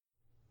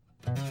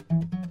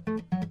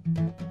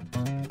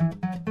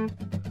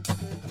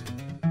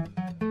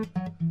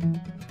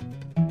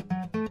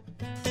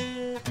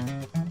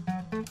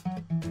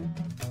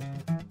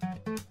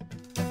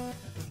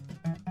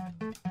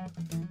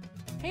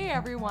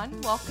everyone.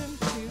 Welcome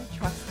to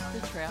Trust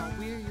the Trail.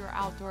 We're your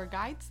outdoor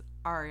guides,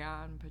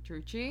 Ariane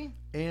Petrucci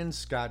and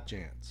Scott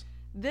Jantz.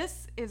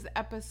 This is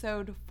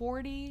episode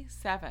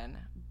 47,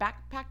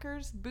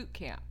 Backpackers Boot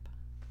Camp.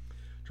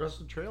 Trust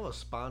the Trail is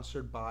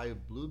sponsored by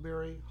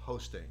Blubrry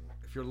Hosting.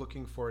 If you're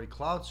looking for a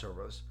cloud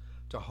service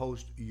to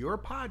host your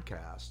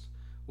podcast,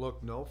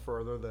 look no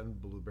further than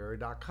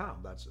blubrry.com.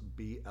 That's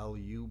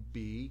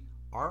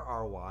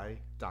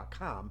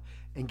BLUBRRY.com,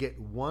 and get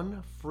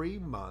 1 free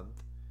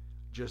month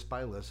just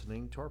by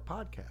listening to our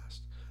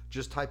podcast.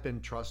 Just type in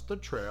Trust the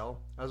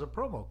Trail as a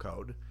promo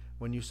code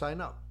when you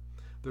sign up.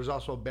 There's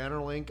also a banner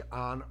link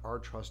on our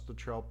Trust the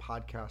Trail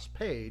podcast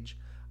page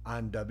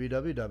on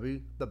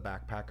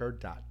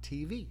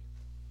www.thebackpacker.tv.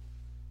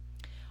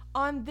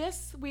 On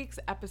this week's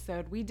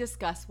episode, we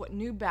discuss what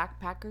new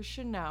backpackers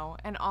should know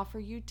and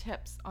offer you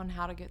tips on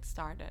how to get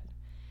started.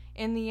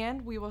 In the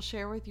end, we will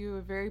share with you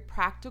a very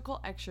practical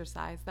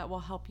exercise that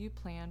will help you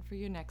plan for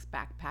your next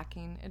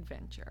backpacking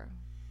adventure.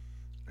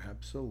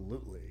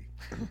 Absolutely.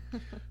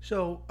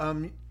 So,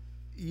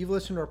 you've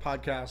listened to our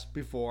podcast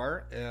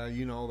before.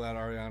 You know that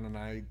Ariane and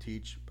I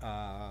teach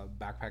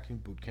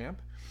backpacking boot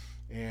camp.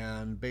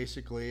 And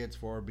basically, it's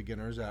for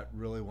beginners that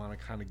really want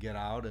to kind of get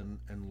out and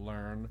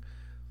learn,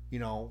 you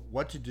know,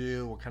 what to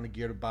do, what kind of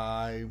gear to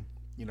buy,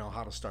 you know,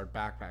 how to start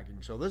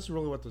backpacking. So this is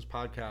really what this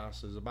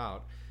podcast is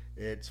about.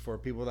 It's for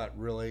people that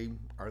really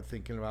are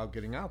thinking about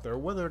getting out there,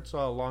 whether it's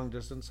a long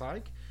distance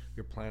hike,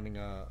 you're planning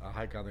a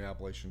hike on the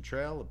Appalachian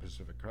Trail, the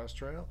Pacific Crest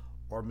Trail,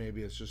 or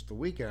maybe it's just the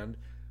weekend.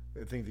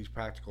 I think these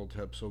practical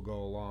tips will go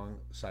along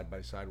side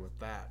by side with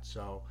that.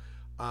 So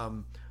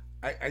I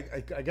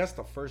guess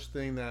the first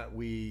thing that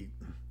we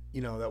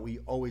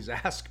always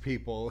ask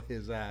people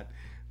is that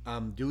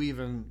do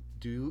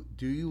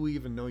you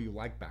even know you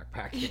like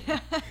backpacking?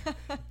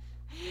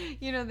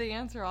 You know, the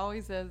answer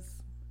always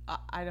is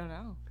I don't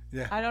know.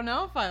 Yeah. I don't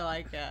know if I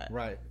like it.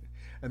 Right.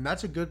 And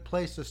that's a good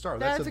place to start.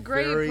 That's a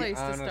great very place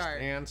to honest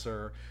start.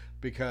 Answer,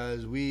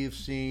 because we've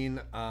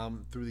seen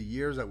through the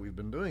years that we've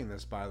been doing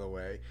this, by the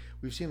way,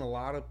 we've seen a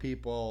lot of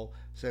people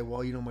say,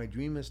 well, you know, my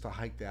dream is to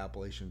hike the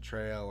Appalachian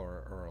Trail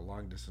or a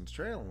long distance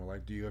trail. And we're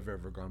like, do you have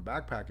ever gone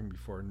backpacking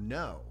before?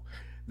 No.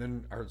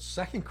 Then our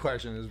second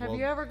question is, have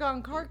you ever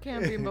gone car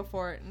camping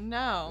before?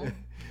 No.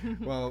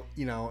 Well,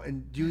 you know,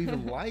 and do you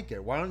even like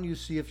it? Why don't you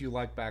see if you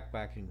like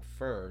backpacking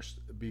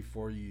first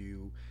before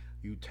you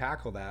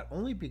tackle that?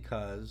 Only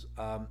because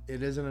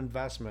it is an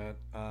investment.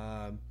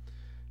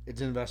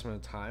 It's an investment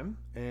of time,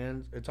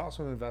 and it's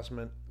also an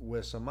investment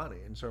with some money.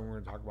 And so we're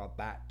going to talk about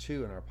that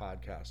too in our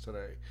podcast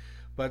today.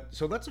 But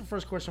so that's the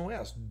first question we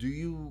asked. Do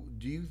you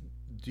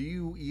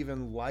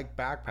even like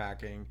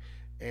backpacking?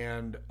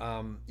 And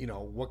you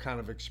know, what kind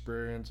of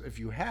experience, if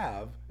you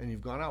have and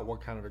you've gone out,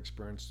 what kind of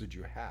experience did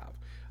you have?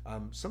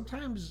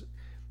 Sometimes,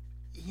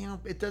 you know,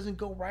 it doesn't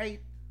go right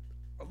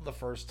the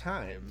first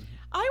time.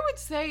 I would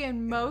say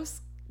in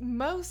most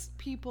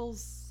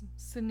people's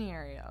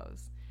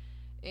scenarios,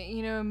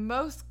 you know, in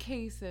most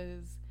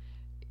cases,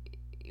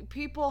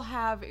 people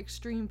have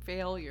extreme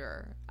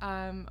failure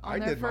on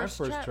their first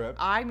my first trip.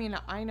 I mean,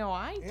 I know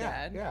I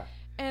did. Yeah.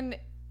 And,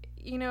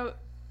 you know,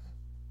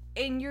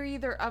 and you're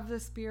either of the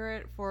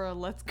spirit for a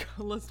let's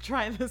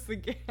try this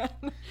again,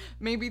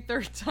 maybe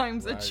third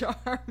time's a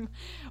charm,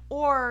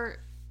 or,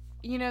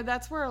 you know,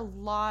 that's where a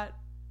lot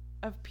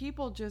of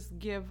people just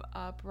give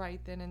up right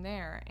then and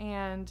there.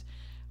 And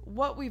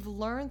what we've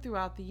learned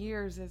throughout the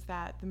years is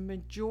that the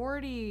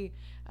majority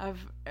of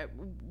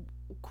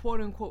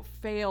quote unquote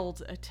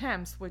failed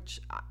attempts,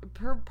 which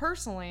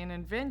personally an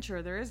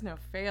adventure, there is no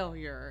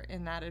failure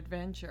in that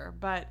adventure,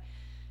 but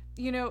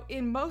you know,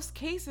 in most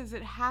cases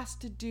it has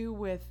to do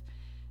with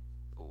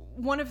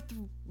one of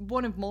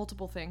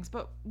multiple things,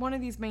 but one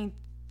of these main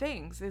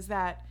things is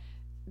that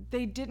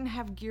they didn't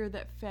have gear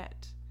that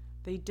fit.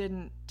 They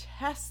didn't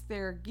test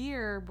their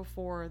gear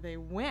before they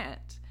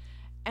went,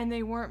 and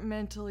they weren't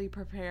mentally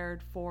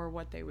prepared for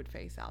what they would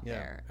face out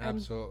there.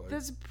 Absolutely. And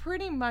that's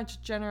pretty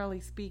much,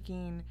 generally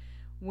speaking,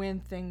 when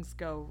things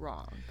go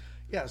wrong.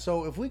 Yeah,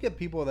 so if we get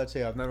people that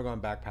say, I've never gone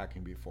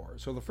backpacking before,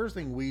 so the first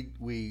thing we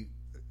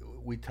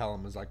tell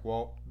them is like,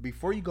 well,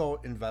 before you go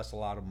invest a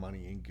lot of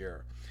money in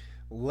gear,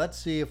 let's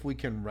see if we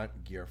can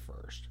rent gear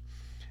first.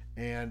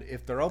 And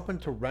if they're open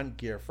to rent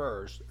gear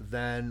first,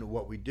 then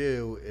what we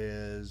do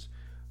is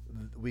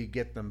we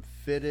get them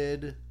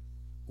fitted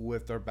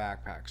with their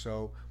backpack.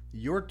 So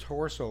your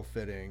torso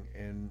fitting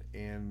and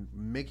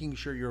making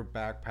sure your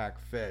backpack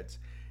fits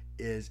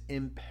is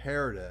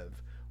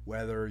imperative,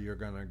 whether you're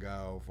going to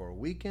go for a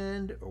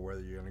weekend or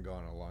whether you're going to go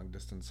on a long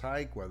distance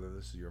hike, whether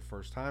this is your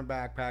first time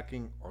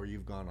backpacking or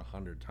you've gone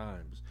 100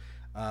 times.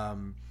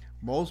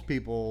 Most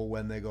people,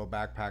 when they go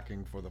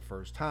backpacking for the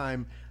first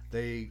time,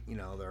 they, you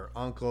know, their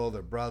uncle,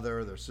 their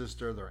brother, their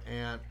sister, their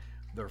aunt,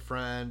 their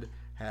friend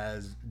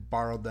has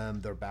borrowed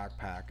them their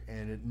backpack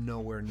and it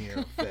nowhere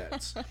near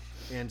fits.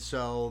 And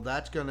so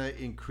that's going to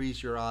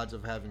increase your odds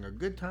of having a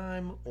good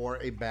time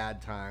or a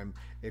bad time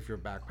if your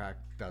backpack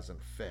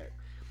doesn't fit.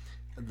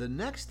 The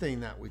next thing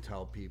that we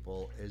tell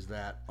people is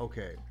that,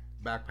 okay,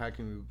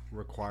 backpacking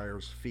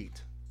requires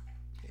feet.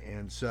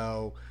 And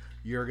so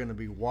you're going to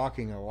be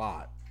walking a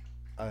lot.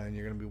 And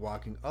you're going to be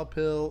walking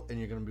uphill and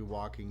you're going to be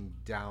walking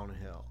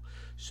downhill.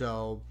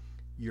 So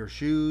your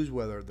shoes,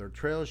 whether they're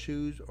trail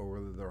shoes or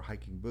whether they're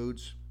hiking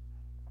boots,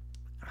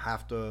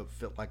 have to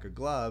fit like a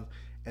glove,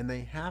 and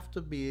they have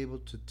to be able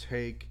to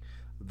take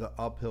the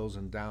uphills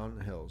and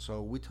downhills.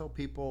 So we tell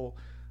people,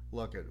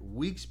 look, at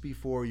weeks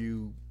before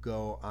you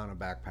go on a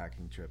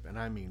backpacking trip, and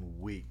I mean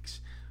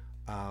weeks,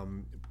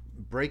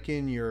 break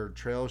in your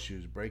trail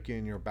shoes, break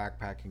in your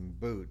backpacking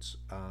boots,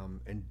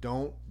 and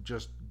don't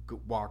just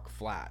walk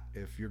flat.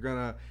 If you're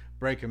gonna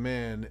break them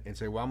in and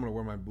say, well, I'm gonna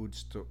wear my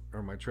boots to,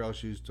 or my trail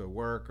shoes to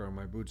work, or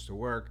my boots to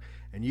work,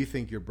 and you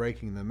think you're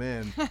breaking them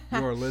in,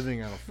 you're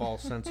living on a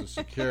false sense of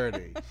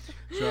security.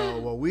 So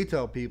what we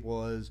tell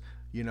people is,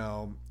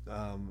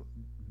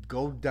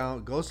 go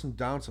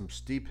down some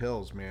steep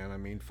hills, man. I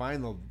mean,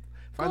 find the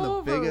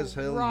biggest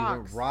hill,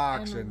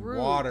 rocks and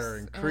water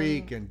and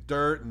creek and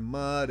dirt and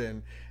mud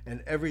and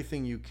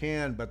everything you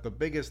can. But the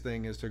biggest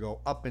thing is to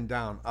go up and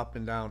down, up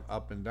and down,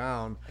 up and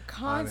down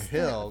on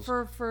hills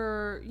for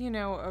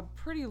a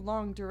pretty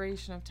long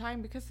duration of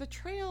time, because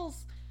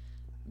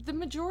the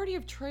majority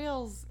of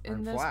trails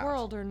in this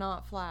world are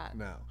not flat.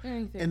 No.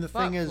 And the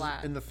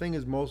thing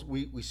is, most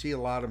we see a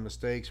lot of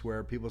mistakes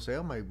where people say,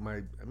 oh my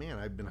man,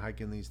 I've been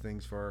hiking these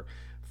things for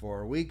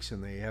weeks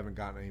and they haven't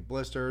gotten any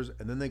blisters,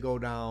 and then they go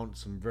down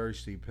some very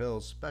steep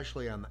hills,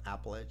 especially on the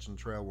Appalachian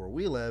Trail where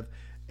we live,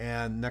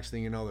 and next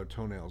thing you know, their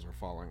toenails are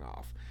falling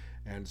off.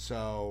 And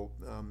so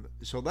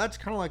that's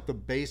kind of like the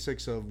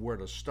basics of where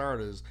to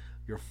start. Is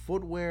your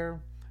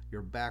footwear,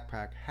 your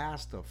backpack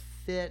has to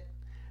fit,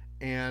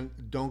 and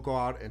don't go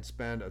out and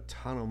spend a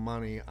ton of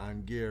money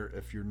on gear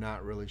if you're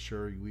not really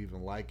sure you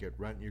even like it.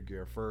 Rent your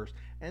gear first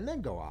and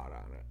then go out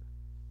on it,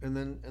 and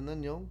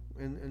then you'll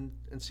and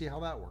see how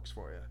that works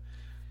for you.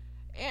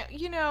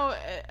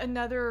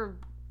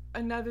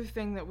 Another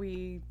thing that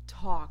we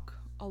talk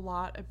a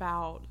lot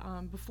about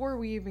before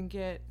we even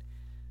get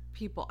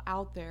people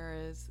out there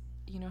is,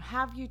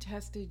 have you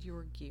tested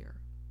your gear?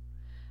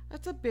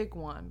 That's a big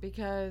one,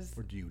 because...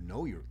 Or do you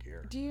know your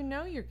gear? Do you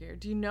know your gear?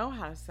 Do you know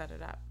how to set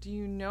it up? Do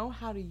you know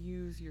how to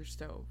use your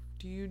stove?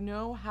 Do you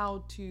know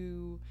how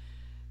to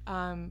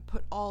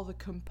put all the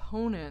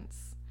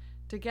components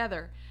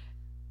together?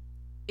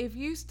 If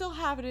you still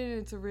have it in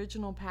its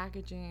original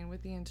packaging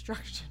with the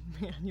instruction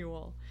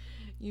manual,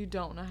 you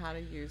don't know how to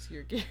use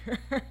your gear.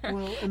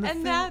 Well, and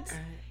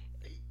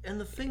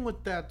the thing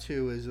with that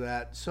too is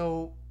that,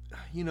 so,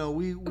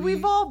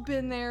 we've all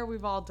been there,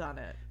 we've all done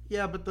it.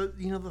 Yeah, but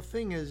the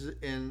thing is,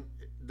 and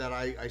that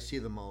I see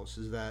the most,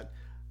 is that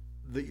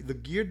the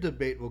gear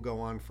debate will go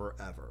on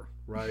forever,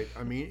 right?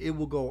 I mean, it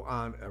will go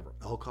on ever.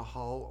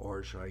 Alcohol,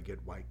 or should I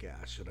get white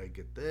gas? Should I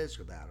get this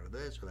or that or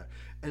this or that?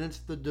 And it's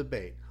the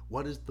debate.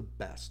 What is the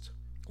best?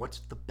 What's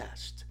the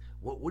best?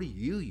 What do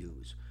you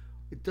use?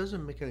 It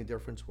doesn't make any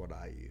difference what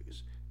I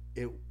use.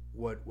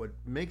 What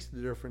makes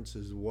the difference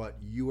is what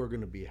you are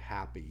going to be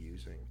happy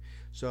using.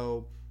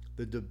 So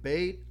the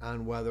debate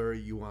on whether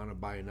you want to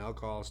buy an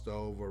alcohol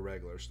stove or a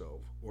regular stove,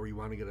 or you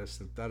want to get a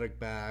synthetic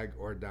bag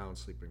or a down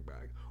sleeping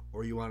bag,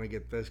 or you want to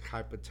get this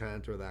type of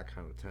tent or that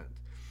kind of tent.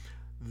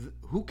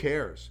 Who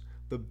cares?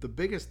 The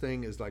biggest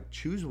thing is, like,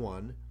 choose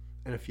one,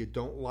 and if you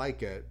don't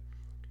like it,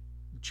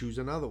 choose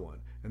another one.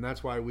 And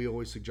that's why we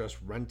always suggest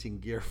renting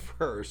gear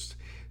first.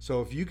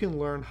 So if you can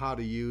learn how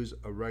to use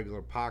a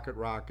regular pocket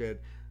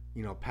rocket,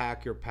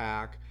 pack your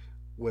pack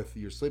with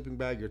your sleeping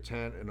bag, your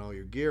tent, and all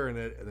your gear in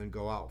it, and then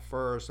go out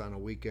first on a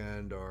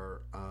weekend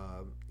or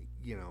on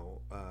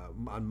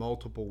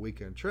multiple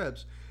weekend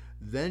trips,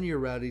 then you're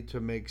ready to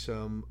make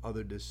some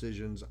other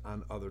decisions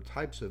on other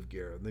types of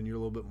gear. Then you're a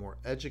little bit more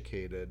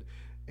educated,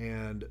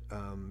 and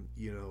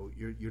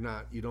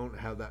you don't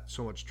have that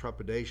so much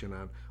trepidation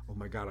on, oh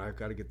my God, I've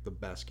got to get the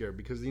best gear,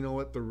 because you know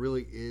what, there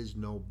really is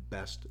no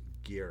best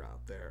gear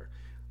out there.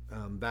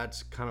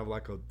 That's kind of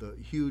like the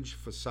huge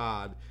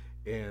facade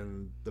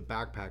in the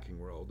backpacking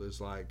world,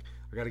 is like,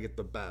 I got to get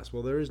the best.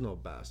 Well, there is no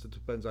best. It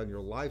depends on your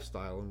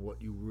lifestyle and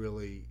what you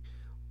really,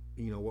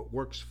 what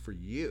works for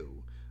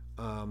you,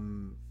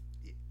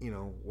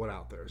 what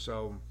out there.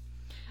 So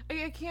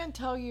I can't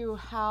tell you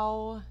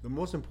how. The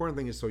most important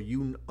thing is so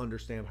you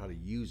understand how to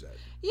use it.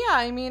 Yeah,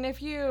 I mean,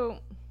 if you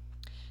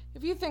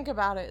think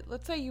about it,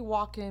 let's say you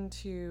walk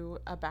into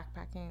a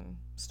backpacking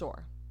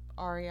store,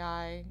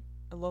 REI,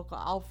 a local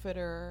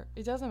outfitter,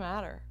 it doesn't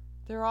matter.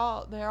 They're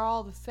all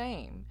the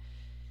same.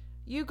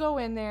 You go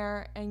in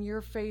there and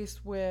you're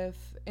faced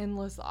with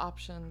endless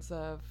options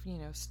of,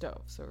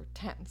 stoves or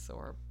tents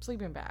or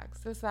sleeping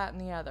bags, this, that,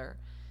 and the other.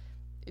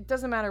 It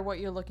doesn't matter what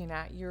you're looking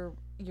at. Your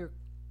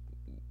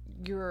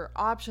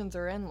options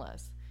are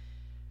endless.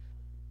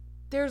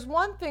 There's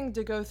one thing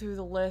to go through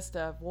the list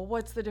of, well,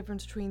 what's the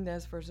difference between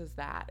this versus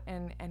that,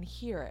 and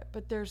hear it.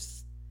 But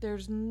there's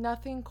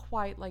nothing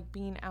quite like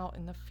being out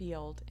in the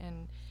field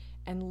and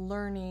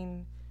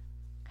learning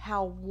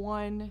how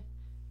one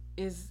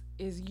is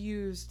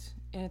used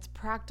in its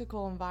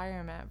practical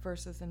environment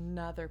versus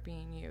another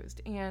being used.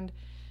 And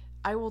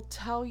I will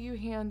tell you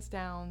hands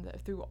down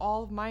that through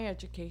all of my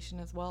education,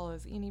 as well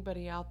as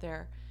anybody out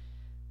there,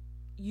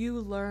 you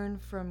learn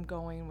from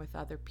going with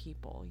other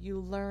people. You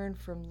learn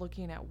from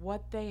looking at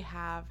what they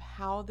have,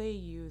 how they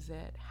use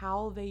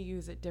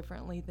it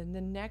differently than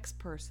the next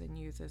person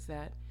uses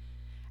it.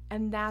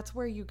 And that's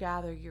where you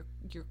gather your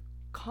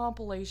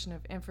compilation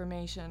of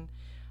information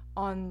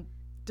on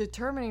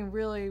determining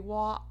really,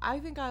 well, I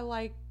think I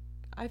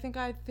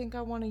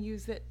want to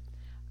use it,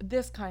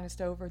 this kind of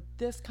stove or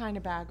this kind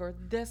of bag or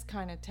this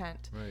kind of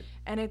tent. Right.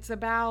 And it's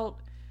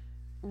about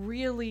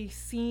really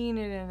seeing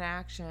it in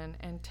action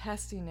and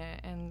testing it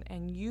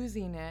and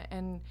using it,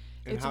 and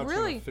it's how it's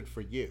really gonna fit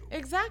for you.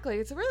 Exactly.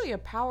 It's really a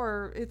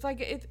power. It's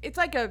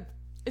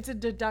a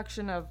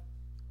deduction of,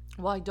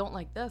 well, I don't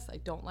like this, I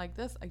don't like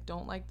this, I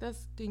don't like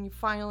this. Then you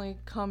finally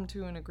come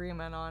to an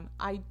agreement on,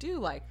 I do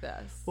like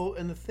this. Well,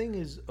 and the thing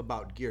is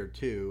about gear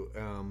too,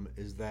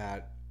 is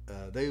that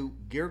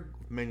gear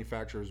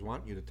manufacturers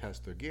want you to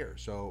test their gear.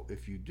 So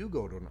if you do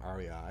go to an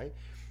REI,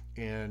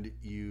 and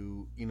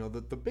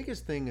the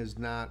biggest thing is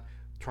not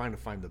trying to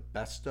find the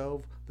best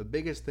stove. The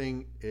biggest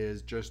thing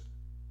is just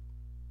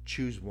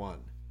choose one.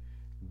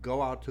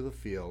 Go out to the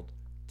field,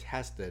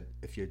 test it.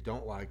 If you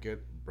don't like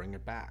it, bring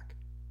it back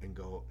and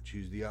go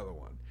choose the other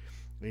one.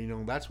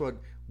 And, that's what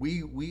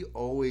we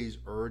always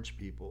urge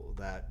people,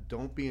 that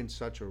don't be in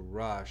such a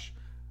rush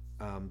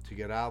to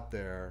get out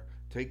there.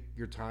 Take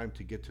your time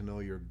to get to know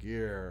your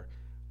gear.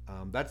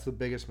 That's the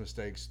biggest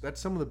mistakes.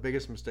 That's some of the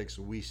biggest mistakes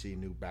we see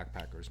new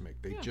backpackers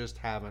make. They just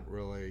haven't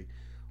really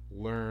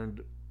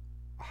learned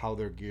how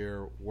their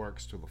gear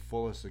works to the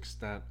fullest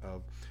extent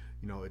of,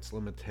 its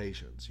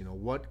limitations.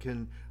 What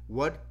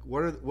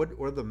are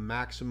the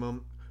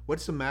maximum?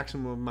 What's the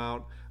maximum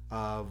amount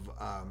of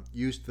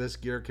use this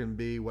gear can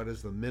be? What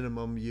is the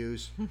minimum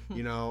use?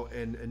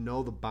 And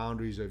know the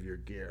boundaries of your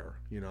gear.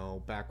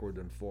 Backward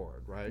and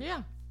forward, right?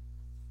 Yeah.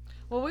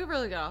 Well, we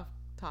really got off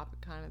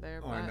topic kind of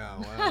there. Oh, I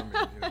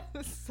know.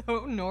 It's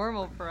so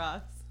normal for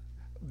us.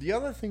 The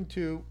other thing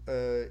too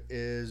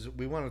is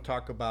we want to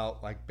talk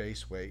about like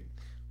base weight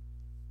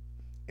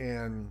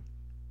and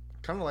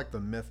kind of like the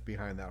myth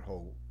behind that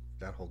whole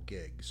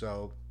gig.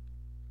 So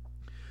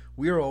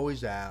we are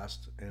always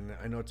asked, and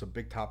I know it's a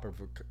big topic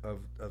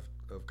of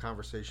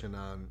conversation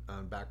on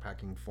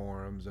backpacking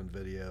forums and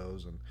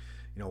videos, and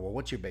well,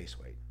 what's your base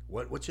weight?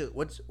 What's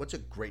a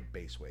great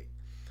base weight?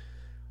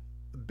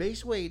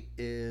 Base weight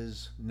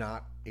is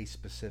not a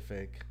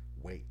specific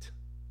weight.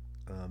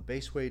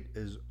 Base weight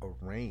is a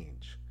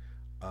range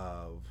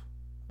of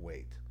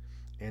weight.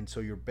 And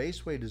so your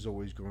base weight is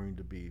always going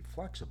to be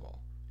flexible.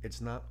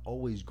 It's not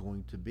always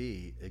going to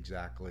be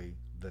exactly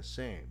the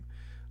same.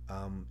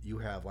 You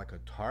have like a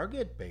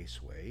target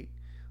base weight.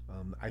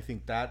 I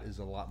think that is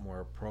a lot more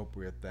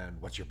appropriate than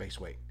what's your base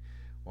weight?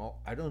 Well,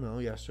 I don't know.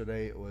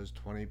 Yesterday it was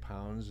 20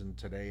 pounds and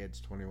today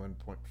it's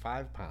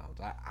 21.5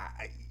 pounds.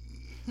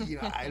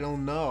 I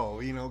don't know,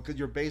 because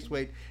your base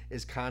weight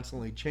is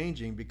constantly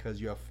changing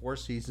because you have 4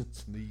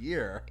 seasons in the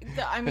year.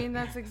 I mean,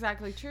 that's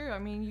exactly true. I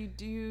mean, you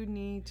do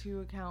need to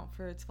account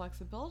for its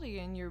flexibility,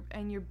 and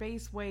your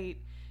base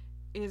weight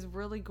is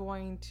really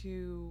going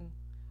to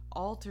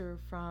alter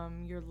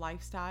from your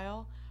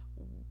lifestyle.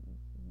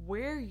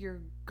 Where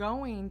you're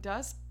going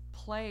does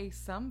play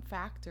some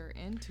factor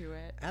into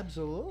it.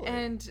 Absolutely.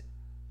 And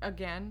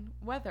again,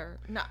 weather.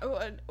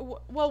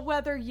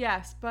 Weather,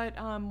 yes, but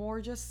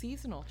more just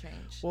seasonal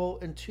change. Well,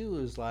 and two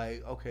is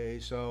like, okay,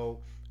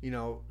 so,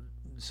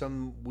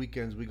 some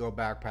weekends we go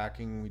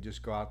backpacking, we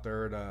just go out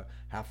there to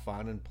have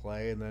fun and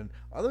play, and then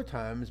other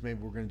times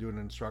maybe we're going to do an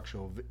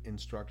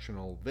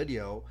instructional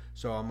video,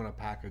 so I'm going to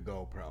pack a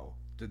GoPro.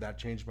 Did that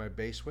change my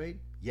base weight?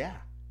 Yeah,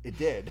 it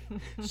did.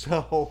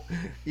 So,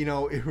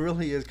 it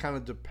really is kind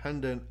of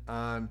dependent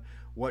on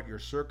what your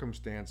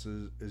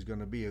circumstances is going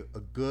to be. A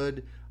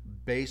good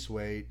base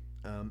weight,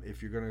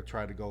 if you're going to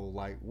try to go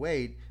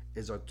lightweight,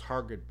 is a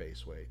target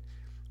base weight.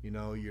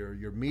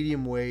 Your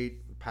medium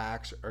weight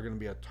packs are going to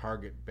be a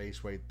target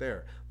base weight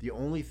there. The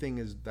only thing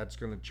is that's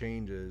going to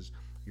change is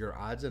your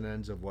odds and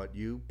ends of what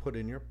you put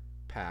in your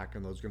pack,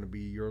 and those are going to be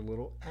your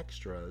little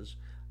extras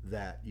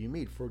that you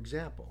need. For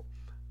example,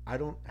 I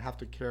don't have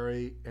to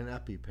carry an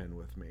EpiPen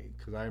with me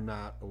because I'm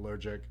not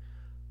allergic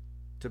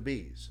to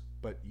bees.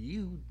 But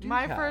you do.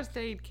 My first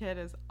aid kit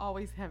is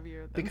always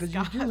heavier than because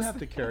Scott's. You do have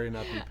to carry an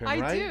EpiPen,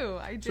 right?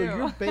 I do. So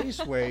your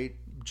base weight,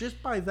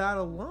 just by that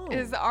alone,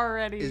 is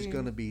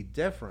going to be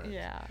different.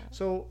 Yeah.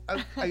 So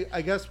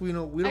I guess we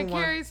don't want. I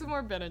carry some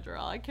more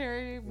Benadryl. I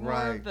carry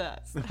more of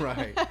this.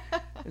 Right.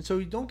 And so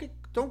you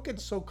don't get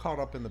so caught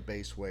up in the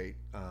base weight,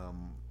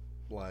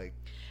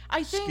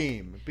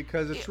 scheme,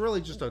 because it's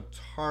really just a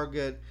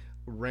target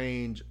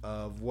range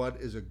of what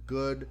is a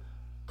good,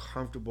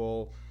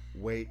 comfortable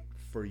weight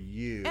for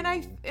you. And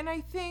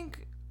I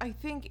think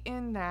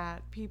in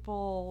that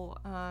people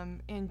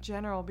in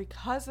general,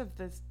 because of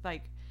this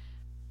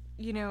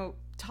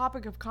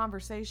topic of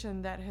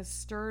conversation that has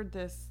stirred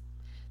this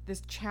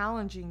this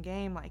challenging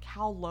game. Like,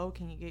 how low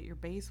can you get your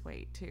base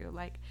weight to?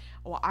 Like,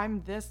 well,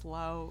 I'm this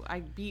low, I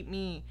beat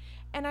me.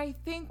 And I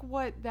think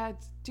what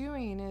that's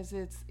doing is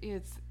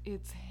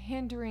it's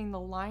hindering the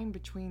line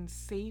between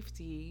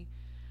safety,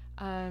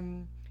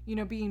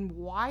 being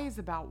wise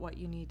about what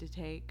you need to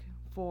take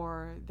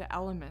for the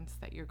elements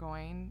that you're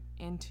going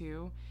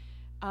into,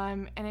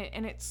 and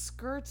it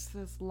skirts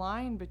this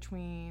line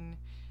between,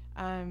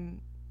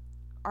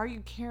 are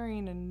you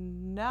carrying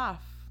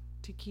enough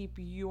to keep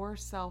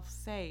yourself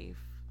safe,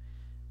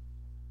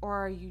 or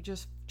are you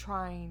just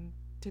trying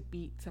to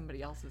beat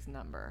somebody else's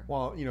number?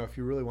 Well, if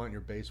you really want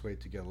your base weight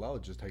to get low,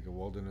 just take a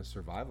wilderness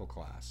survival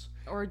class.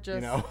 Or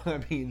just, I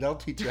mean, they'll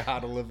teach you how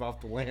to live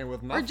off the land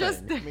with nothing. Or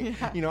just, I mean,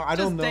 I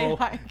don't know.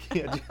 I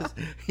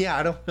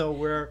don't know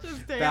where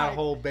that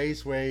whole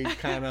base weight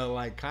kind of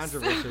like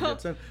controversy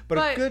gets in.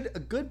 But a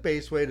good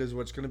base weight is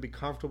what's going to be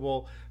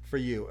comfortable for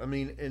you. I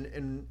mean,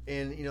 and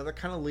that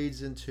kind of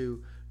leads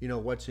into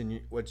what's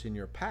in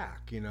your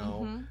pack.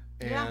 Mm-hmm.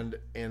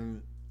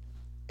 And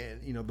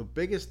the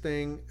biggest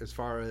thing as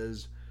far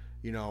as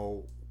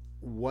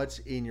what's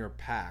in your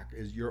pack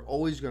is you're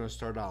always going to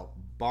start out,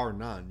 bar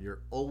none,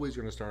 you're always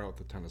going to start out with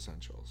the 10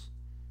 essentials.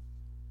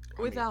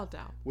 Without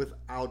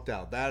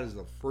doubt. That is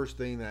the first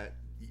thing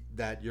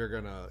that you're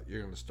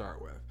gonna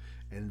start with,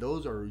 and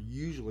those are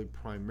usually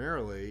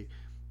primarily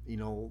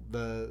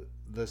the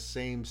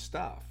same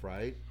stuff,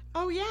 right?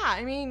 Oh yeah,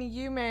 I mean,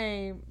 you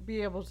may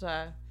be able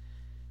to,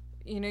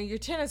 your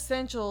 10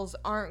 essentials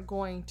aren't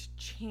going to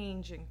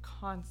change in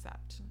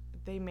concept.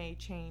 They may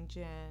change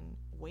in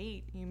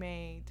weight. You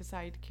may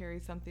decide to carry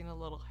something a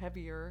little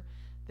heavier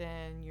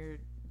than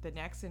the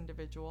next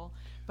individual,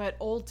 but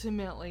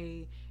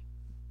ultimately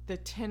the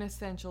 10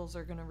 essentials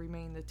are going to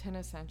remain the 10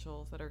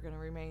 essentials that are going to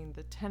remain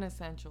the 10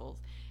 essentials,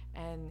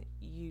 and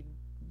you,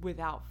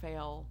 without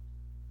fail,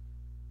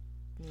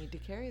 need to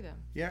carry them.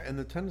 Yeah, and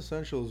the 10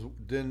 essentials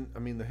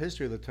the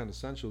history of the 10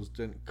 essentials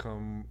didn't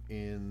come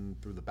in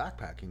through the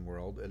backpacking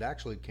world. It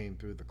actually came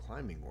through the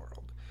climbing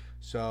world.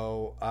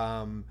 So,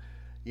 I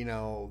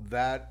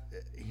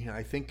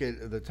think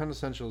the 10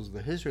 essentials,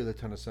 the history of the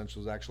 10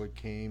 essentials actually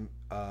came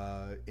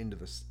into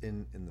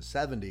in the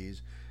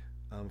 70s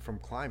from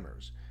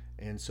climbers.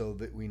 And so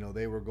that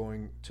they were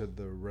going to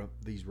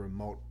these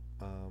remote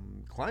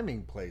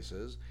climbing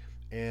places,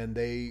 and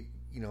they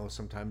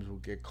sometimes will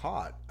get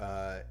caught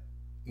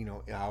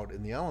out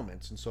in the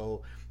elements. And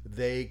so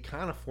they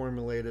kind of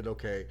formulated,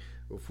 okay,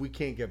 if we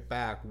can't get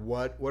back,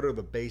 what are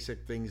the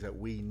basic things that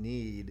we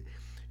need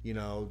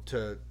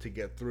to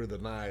get through the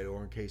night,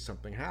 or in case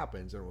something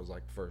happens. And it was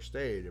like first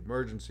aid,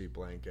 emergency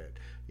blanket,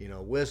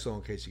 whistle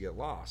in case you get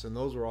lost. And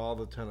those were all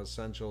the 10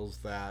 essentials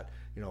that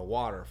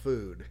water,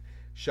 food,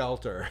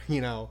 shelter,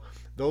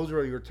 those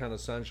were your 10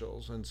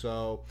 essentials. And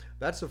so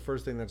that's the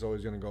first thing that's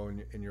always going to go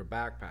in your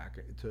backpack.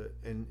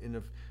 And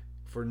if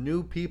for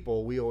new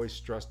people, we always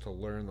stress to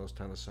learn those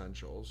 10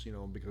 essentials,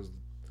 because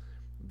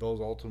those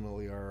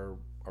ultimately are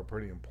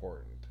pretty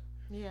important.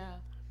 Yeah.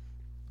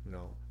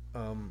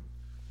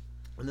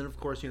 And then of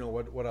course,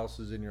 what else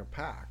is in your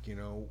pack?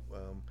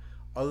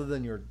 Other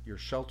than your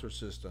shelter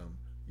system,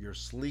 your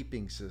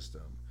sleeping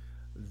system,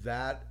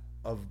 that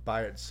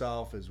by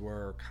itself is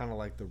where kind of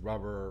like the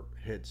rubber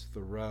hits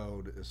the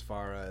road as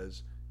far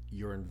as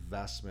your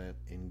investment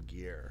in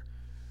gear.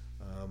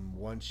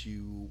 Once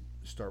you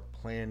start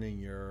planning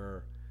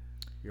your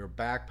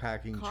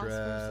backpacking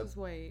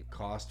trip,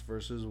 cost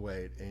versus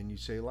weight, and you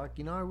say, like,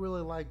 I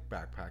really like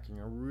backpacking,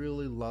 I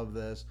really love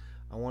this,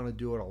 I want to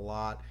do it a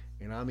lot,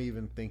 and I'm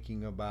even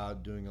thinking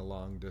about doing a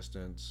long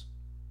distance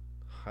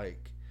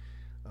hike.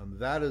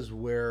 That is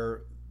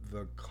where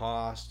the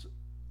cost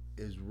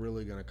is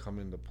really going to come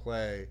into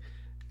play,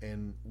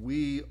 and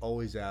we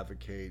always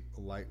advocate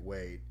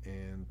lightweight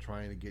and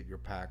trying to get your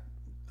pack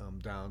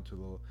down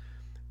to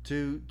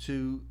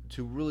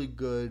really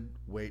good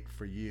weight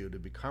for you to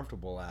be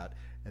comfortable at.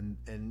 And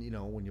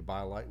when you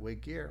buy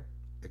lightweight gear,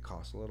 it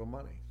costs a little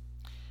money.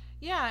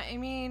 Yeah, I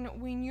mean,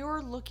 when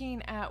you're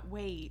looking at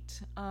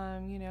weight,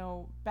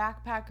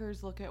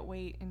 backpackers look at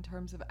weight in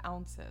terms of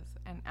ounces,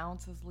 and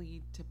ounces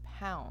lead to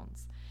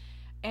pounds.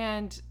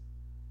 And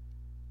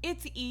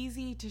it's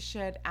easy to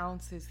shed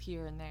ounces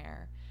here and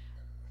there,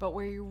 but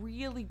where you're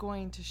really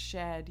going to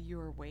shed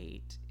your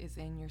weight is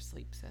in your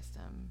sleep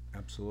system.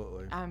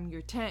 Absolutely.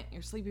 Your tent,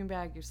 your sleeping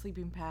bag, your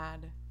sleeping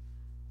pad.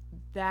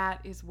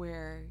 That is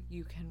where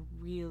you can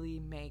really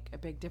make a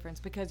big difference,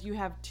 because you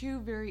have two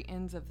very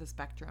ends of the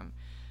spectrum.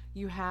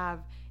 You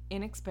have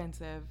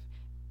inexpensive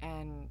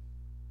and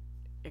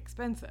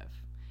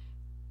expensive.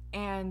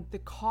 And the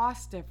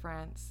cost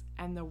difference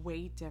and the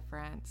weight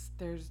difference,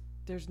 there's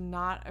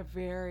not a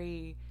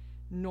very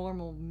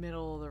normal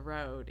middle of the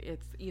road.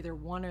 It's either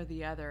one or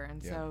the other.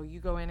 And so you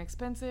go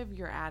inexpensive,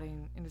 you're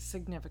adding in a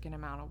significant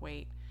amount of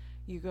weight.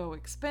 You go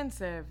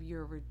expensive,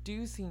 you're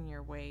reducing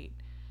your weight.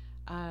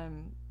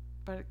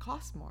 But it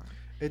costs more.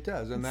 It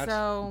does, and that's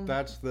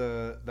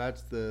the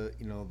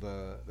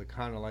the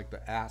kind of like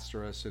the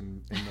asterisk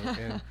in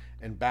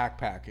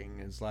backpacking.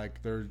 It's like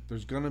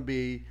there's gonna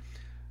be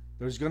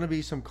there's going to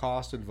be some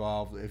cost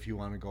involved if you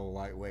want to go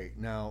lightweight.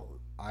 Now,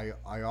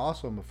 I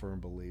also am a firm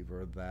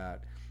believer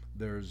that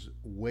there's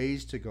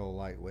ways to go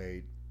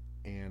lightweight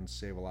and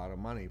save a lot of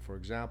money. For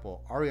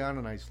example, Ariana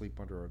and I sleep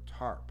under a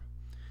tarp.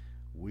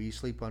 We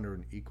sleep under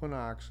an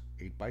Equinox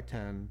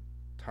 8x10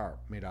 tarp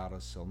made out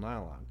of sil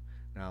nylon.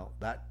 Now,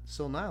 that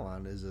sil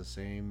nylon is the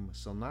same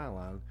sil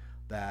nylon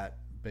that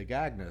Big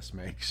Agnes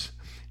makes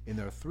in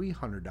their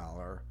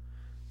 $300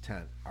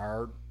 tent.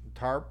 Our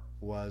tarp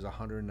was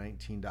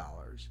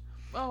 $119.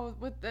 Oh,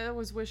 that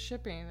was with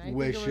shipping. I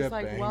With think it was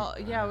shipping.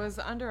 it was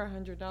under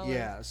 $100.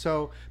 Yeah,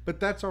 so but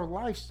that's our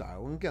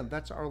lifestyle, and again,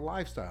 that's our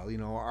lifestyle. You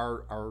know,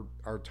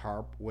 our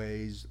tarp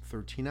weighs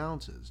 13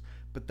 ounces,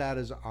 but that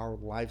is our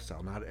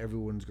lifestyle. Not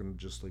everyone's going to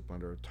just sleep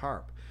under a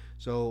tarp.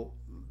 So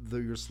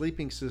your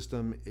sleeping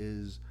system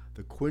is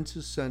the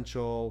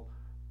quintessential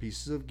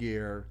pieces of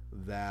gear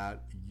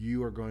that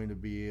you are going to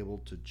be able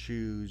to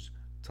choose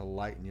to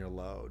lighten your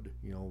load.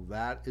 You know,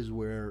 that is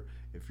where,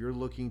 if you're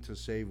looking to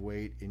save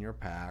weight in your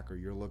pack, or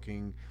you're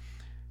looking,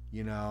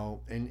 you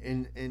know,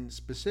 and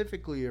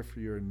specifically if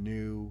you're a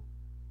new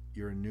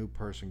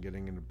person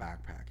getting into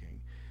backpacking,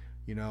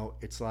 you know,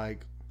 it's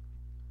like,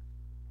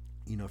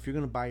 you know, if you're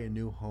going to buy a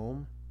new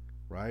home,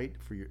 right,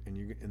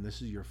 and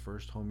this is your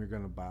first home you're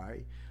going to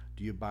buy,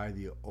 do you buy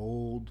the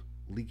old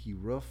leaky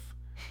roof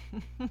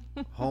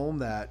home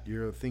that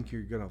you think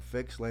you're going to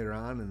fix later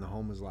on and the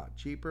home is a lot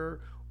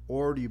cheaper?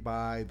 Or do you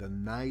buy the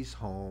nice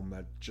home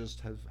that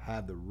just has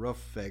had the roof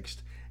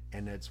fixed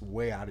and it's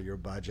way out of your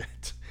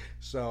budget?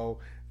 So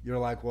you're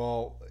like,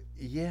 well,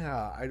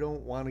 yeah, I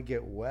don't want to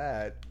get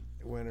wet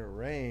when it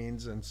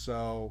rains. And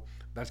so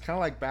that's kind of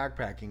like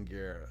backpacking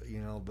gear.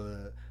 You know,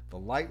 the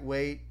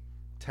lightweight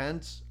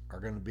tents are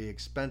going to be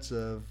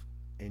expensive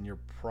and you're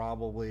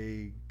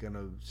probably going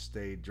to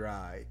stay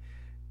dry.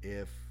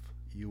 If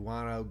you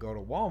want to go to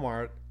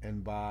Walmart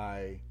and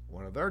buy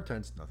one of their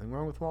tents, nothing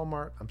wrong with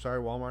Walmart. I'm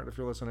sorry, Walmart, if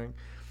you're listening.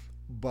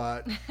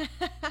 But,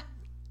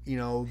 you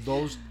know,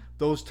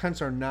 those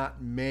tents are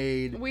not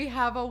made. We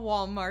have a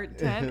Walmart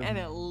tent and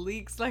it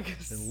leaks like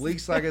a sieve. It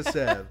leaks like a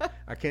sieve.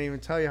 I can't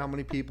even tell you how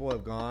many people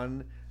have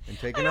gone and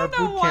taken I our don't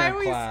know boot why camp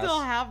we class.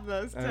 still have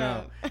those I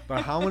know. tents.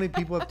 But how many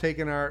people have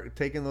taken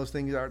those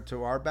things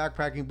to our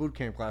backpacking boot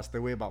camp class? They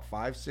weigh about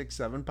 5, 6,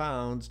 7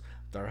 pounds.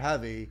 They're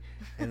heavy,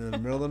 and in the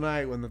middle of the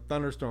night when the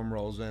thunderstorm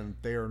rolls in,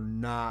 they are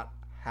not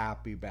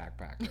happy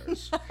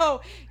backpackers.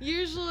 Oh,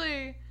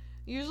 usually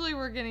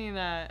we're getting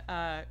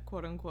a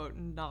quote unquote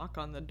knock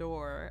on the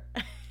door.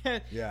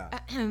 Yeah.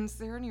 Is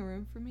there any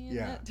room for me in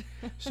Yeah. it?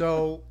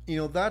 So, you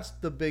know, that's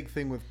the big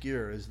thing with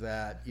gear is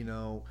that, you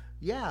know,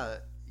 yeah.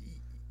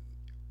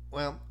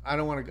 Well, I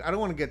don't want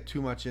to get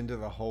too much into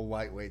the whole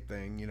lightweight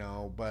thing, you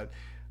know, but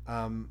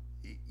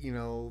you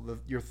know,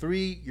 your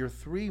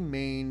three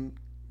main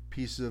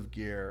pieces of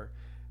gear,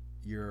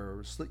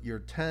 your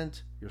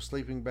tent, your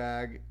sleeping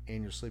bag,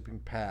 and your sleeping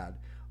pad,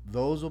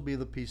 those will be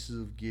the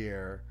pieces of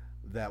gear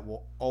that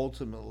will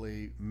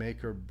ultimately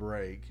make or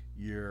break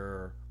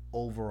your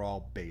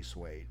overall base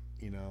weight,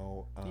 you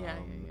know,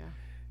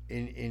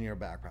 in your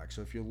backpack.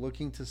 So if you're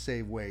looking to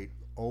save weight,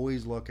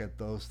 always look at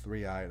those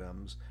 3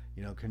 items.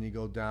 You know, can you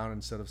go down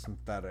instead of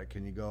synthetic?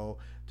 Can you go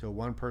to a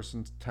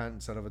 1-person tent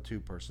instead of a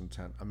 2-person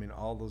tent? I mean,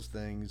 all those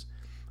things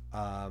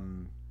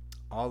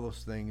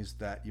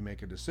that you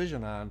make a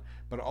decision on,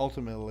 but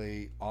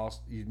ultimately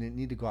also you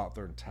need to go out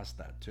there and test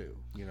that too,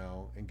 you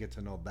know, and get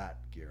to know that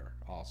gear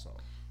also.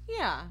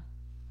 Yeah.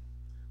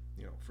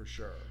 You know, for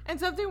sure. And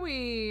something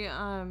we,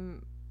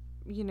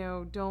 you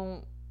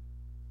know,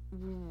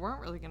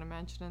 weren't really going to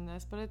mention in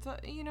this, but it's,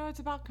 you know, it's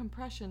about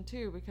compression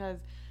too, because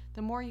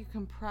the more you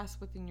compress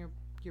within your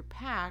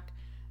pack,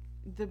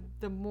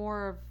 the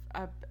more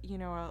of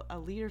a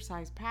liter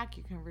size pack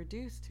you can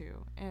reduce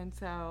to, and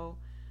so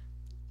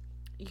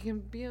you can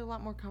be a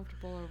lot more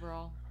comfortable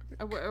overall.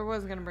 I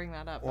wasn't going to bring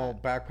that up. Well,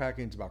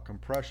 backpacking is about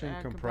compression.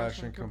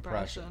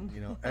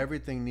 You know,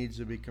 everything needs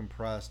to be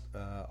compressed.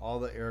 All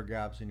the air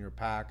gaps in your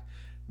pack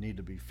need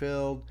to be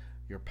filled.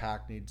 Your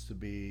pack needs to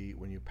be,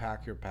 when you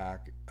pack your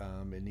pack,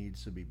 it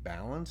needs to be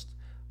balanced.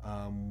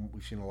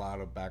 We've seen a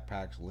lot of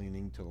backpacks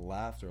leaning to the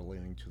left or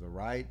leaning to the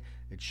right.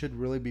 It should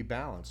really be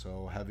balanced.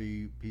 So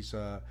heavy piece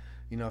of,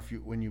 you know,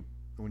 when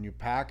you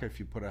pack, if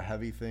you put a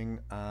heavy thing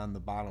on the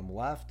bottom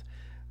left,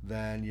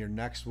 then your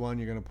next one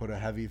you're going to put a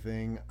heavy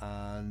thing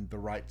on the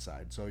right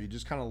side. So you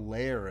just kind of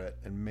layer it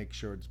and make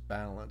sure it's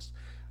balanced.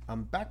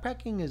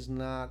 Backpacking is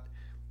not,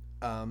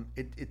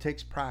 it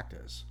takes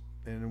practice.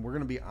 And we're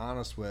going to be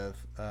honest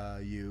with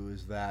you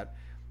is that,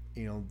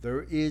 you know,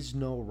 there is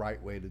no right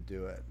way to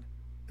do it.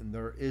 And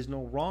there is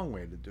no wrong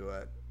way to do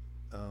it.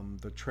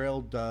 The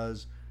trail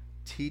does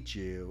teach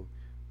you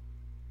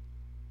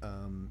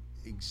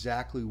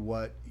exactly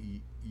what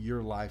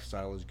your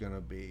lifestyle is going to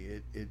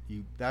be.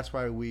 That's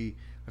why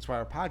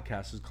our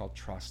podcast is called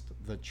Trust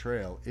the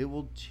Trail. It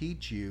will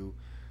teach you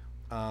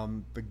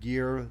the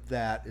gear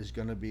that is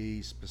going to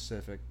be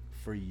specific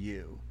for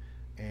you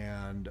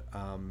and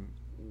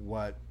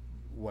what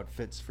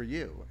fits for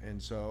you.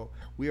 And so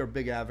we are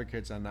big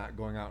advocates on not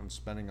going out and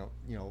spending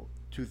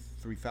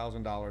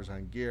 $2,000-3,000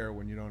 on gear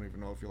when you don't even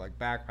know if you like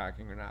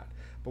backpacking or not.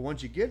 But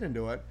once you get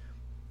into it,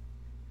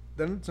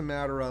 then it's a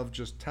matter of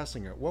just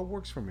testing it. What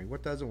works for me?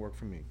 What doesn't work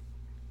for me?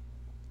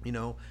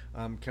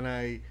 Can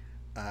I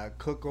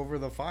cook over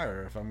the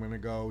fire if I'm going to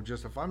go?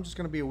 If I'm just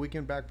going to be a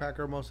weekend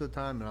backpacker most of the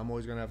time, and I'm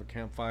always going to have a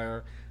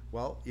campfire,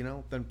 well,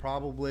 then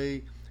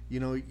probably, you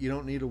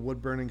don't need a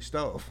wood burning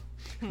stove.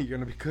 You're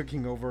going to be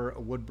cooking over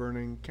a wood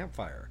burning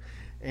campfire,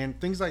 and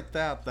things like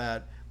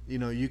that.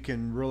 You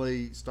can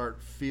really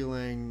start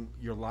feeling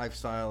your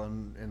lifestyle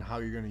and how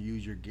you're going to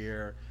use your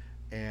gear,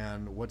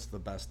 and what's the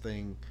best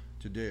thing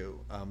to do.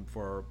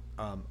 For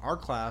our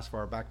class, for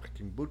our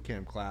backpacking boot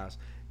camp class,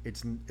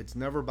 it's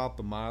never about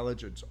the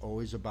mileage. It's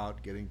always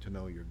about getting to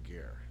know your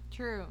gear.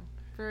 True,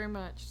 very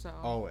much so.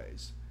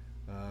 Always,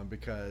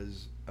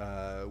 because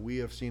we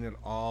have seen it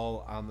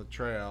all on the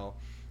trail,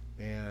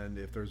 and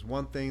if there's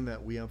one thing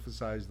that we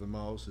emphasize the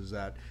most is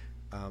that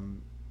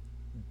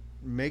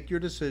make your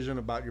decision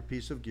about your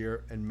piece of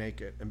gear and make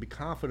it, and be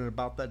confident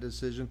about that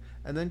decision,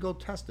 and then go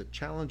test it.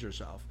 Challenge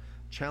yourself.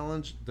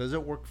 Does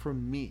it work for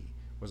me?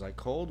 Was I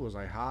cold? Was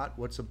I hot?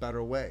 What's a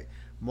better way?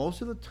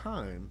 Most of the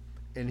time,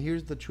 and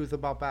here's the truth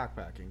about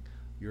backpacking,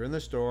 you're in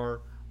the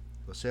store,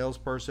 the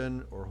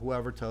salesperson or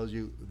whoever tells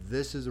you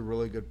this is a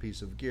really good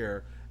piece of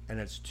gear and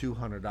it's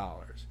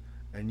 $200,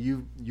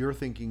 and you're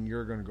thinking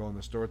you're going to go in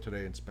the store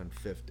today and spend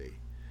 $50.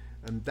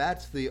 And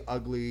that's the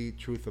ugly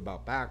truth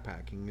about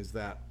backpacking, is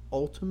that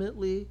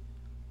ultimately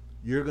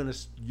you're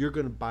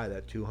gonna buy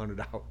that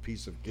 $200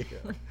 piece of gear.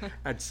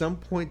 At some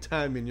point in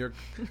time in your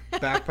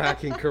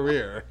backpacking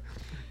career,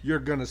 you're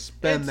gonna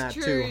spend that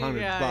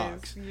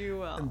 $200. You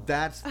will. And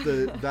that's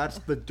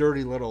the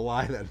dirty little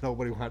lie that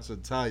nobody wants to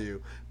tell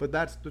you, but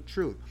that's the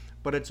truth.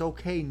 But it's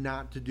okay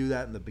not to do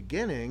that in the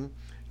beginning.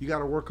 You got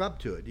to work up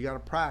to it. You got to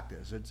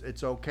practice.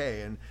 It's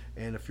okay.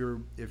 And if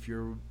you're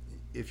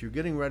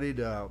getting ready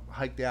to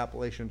hike the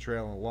Appalachian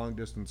Trail on a long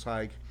distance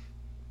hike,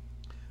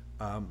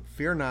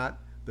 fear not.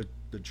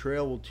 The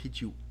trail will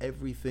teach you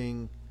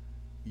everything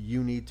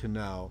you need to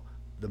know.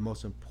 The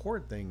most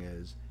important thing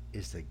is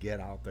to get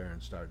out there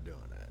and start doing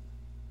it.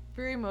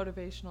 Very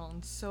motivational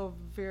and so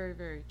very,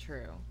 very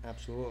true.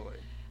 Absolutely.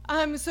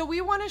 So we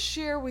want to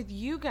share with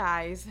you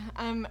guys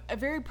a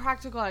very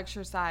practical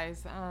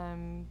exercise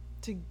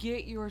to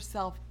get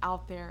yourself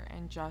out there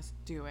and just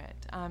do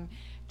it.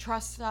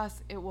 Trust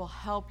us, it will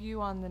help you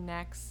on the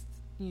next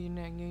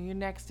your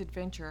next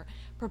adventure,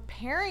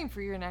 preparing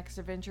for your next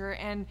adventure.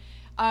 And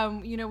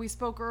we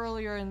spoke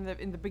earlier in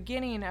the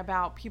beginning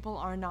about people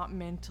are not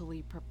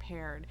mentally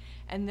prepared,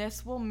 and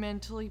this will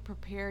mentally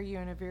prepare you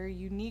in a very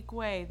unique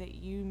way that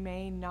you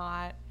may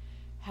not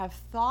have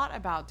thought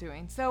about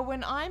doing. So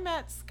when I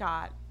met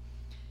Scott,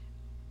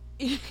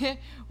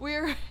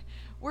 we're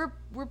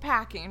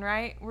packing,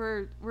 right?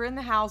 We're in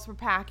the house, we're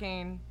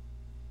packing.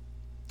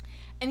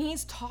 And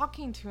he's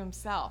talking to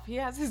himself. He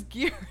has his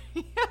gear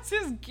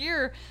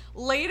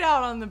laid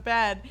out on the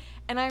bed.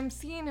 And I'm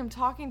seeing him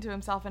talking to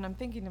himself, and I'm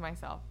thinking to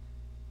myself,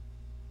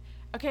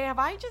 okay, have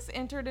I just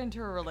entered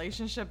into a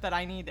relationship that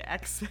I need to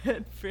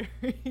exit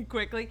very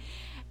quickly?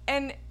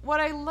 And what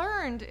I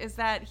learned is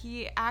that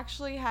he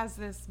actually has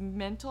this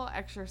mental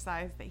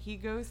exercise that he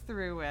goes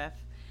through with.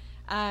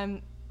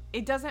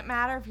 It doesn't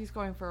matter if he's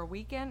going for a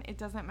weekend. It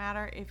doesn't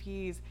matter if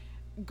he's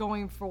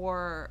going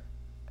for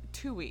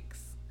 2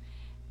 weeks.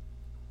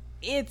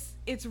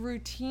 It's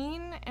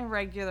routine and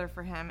regular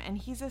for him, and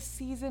he's a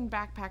seasoned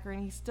backpacker,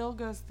 and he still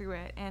goes through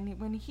it. And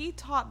when he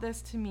taught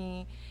this to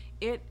me,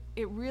 it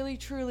really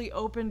truly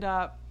opened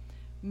up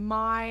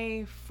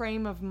my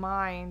frame of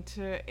mind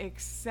to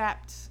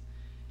accept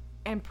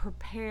and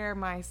prepare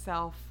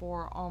myself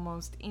for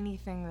almost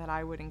anything that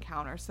I would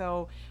encounter.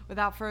 So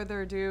without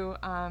further ado,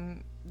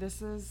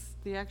 this is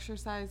the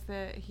exercise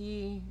that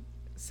he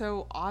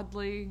so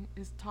oddly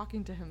is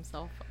talking to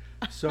himself.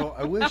 So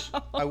I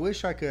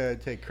wish I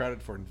could take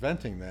credit for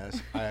inventing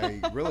this.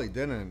 I really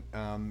didn't.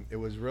 It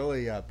was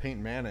really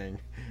Peyton Manning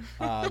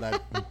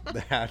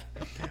that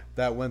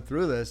went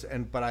through this.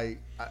 But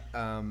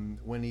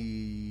when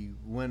he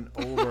went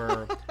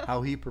over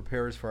how he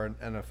prepares for an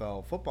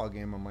NFL football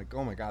game, I'm like,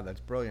 oh my God,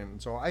 that's brilliant.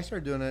 And so I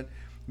started doing it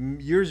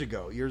years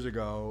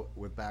ago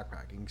with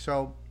backpacking.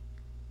 So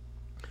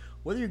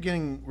whether you're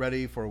getting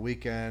ready for a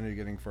weekend or you're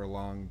getting for a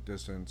long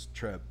distance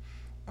trip,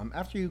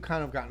 after you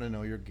kind of gotten to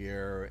know your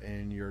gear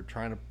and you're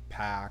trying to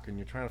pack and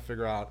you're trying to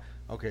figure out,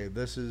 okay,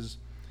 this is,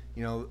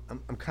 I'm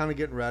kind of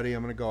getting ready.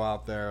 I'm going to go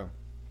out there.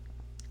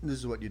 This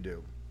is what you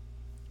do.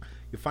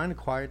 You find a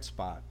quiet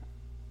spot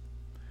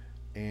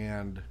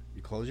and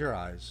you close your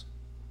eyes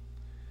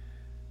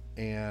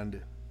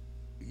and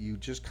you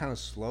just kind of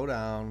slow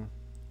down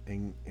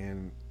and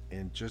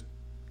just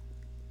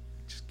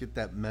get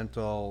that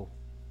mental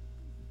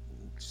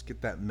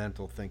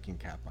thinking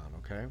cap on,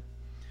 okay?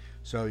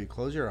 So you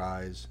close your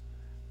eyes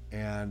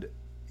and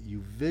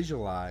you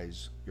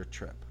visualize your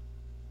trip.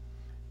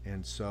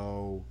 And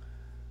so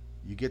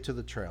you get to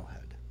the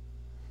trailhead.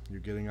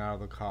 You're getting out of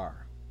the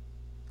car.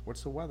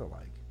 What's the weather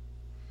like?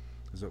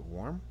 Is it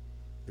warm?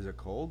 Is it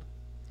cold?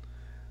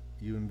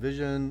 You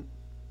envision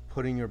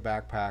putting your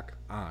backpack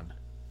on,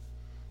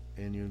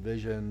 and you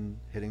envision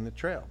hitting the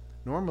trail.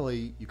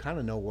 Normally, you kind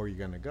of know where you're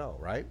going to go,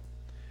 right?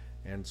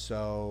 And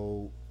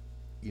so,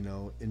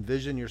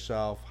 envision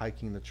yourself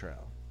hiking the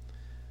trail.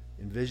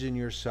 Envision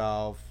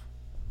yourself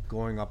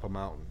going up a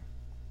mountain.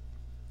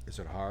 Is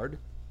it hard?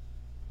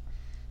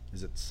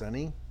 Is it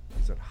sunny?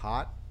 Is it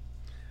hot?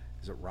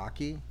 Is it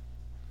rocky?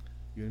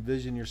 You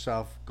envision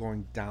yourself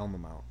going down the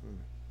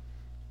mountain.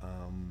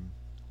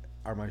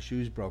 Are my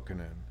shoes broken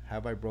in?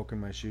 Have I broken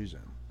my shoes in?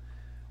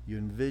 You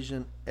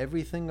envision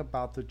everything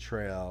about the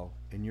trail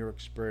and your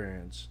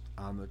experience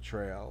on the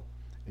trail,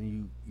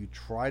 and you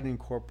try to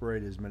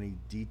incorporate as many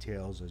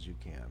details as you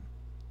can.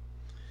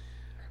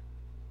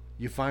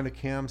 You find a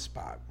camp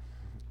spot.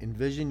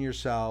 Envision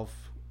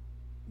yourself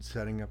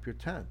setting up your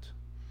tent,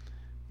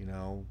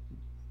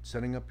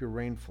 setting up your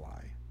rain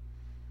fly,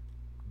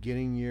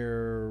 hanging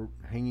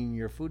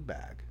your food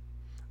bag.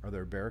 Are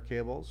there bear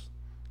cables?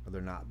 Are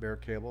there not bear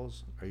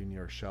cables? Are you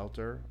near a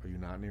shelter? Are you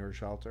not near a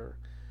shelter?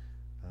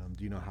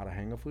 Do you know how to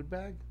hang a food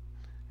bag?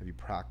 Have you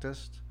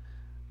practiced?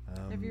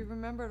 Have you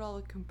remembered all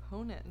the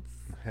components?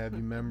 Have you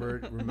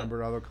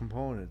remembered other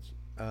components?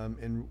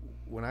 And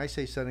when I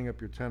say setting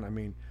up your tent, I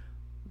mean,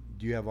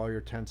 do you have all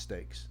your tent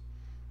stakes?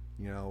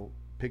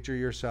 Picture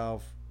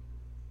yourself,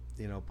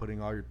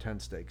 putting all your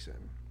tent stakes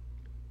in.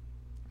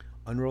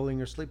 Unrolling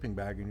your sleeping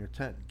bag in your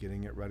tent,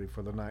 getting it ready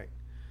for the night.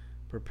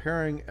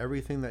 Preparing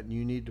everything that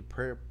you need to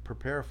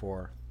prepare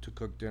for to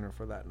cook dinner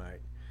for that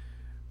night.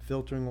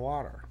 Filtering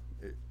water.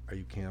 Are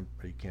you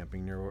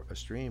camping near a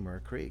stream or a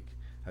creek?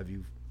 Have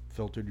you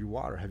filtered your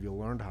water? Have you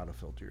learned how to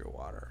filter your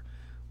water?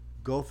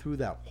 Go through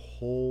that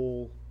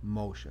whole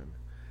motion.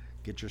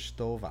 Get your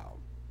stove out.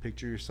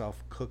 Picture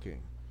yourself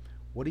cooking.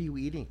 What are you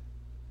eating?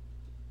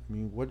 I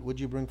mean, what would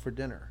you bring for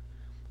dinner?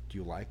 Do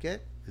you like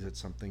it? Is it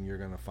something you're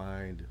going to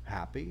find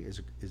happy?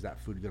 Is that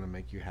food going to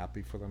make you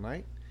happy for the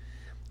night?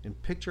 And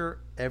picture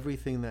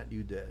everything that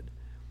you did.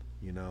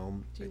 Do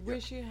you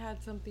wish you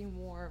had something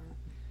warm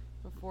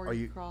before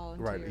you crawl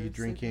into right? your Are you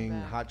drinking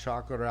hot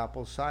chocolate or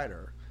apple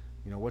cider?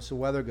 What's the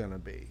weather going to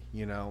be?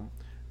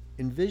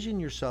 Envision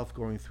yourself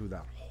going through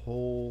that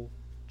whole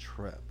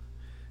trip,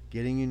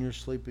 getting in your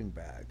sleeping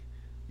bag.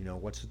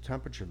 What's the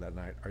temperature that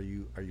night? Are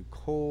you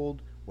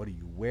cold? What are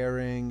you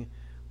wearing?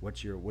 What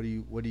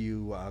do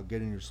you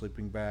get in your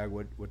sleeping bag?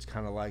 What's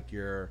kind of like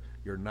your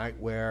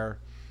nightwear?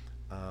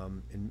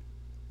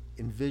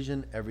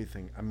 Envision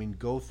everything. I mean,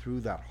 go through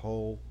that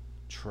whole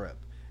trip.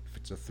 If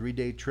it's a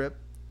 3-day trip,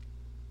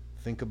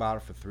 think about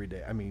it for 3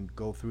 days. I mean,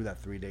 go through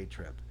that 3-day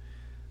trip.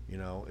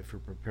 If you're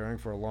preparing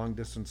for a long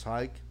distance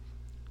hike,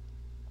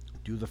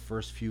 do the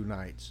first few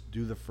nights.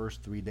 Do the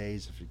first 3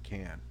 days if you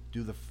can.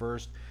 Do the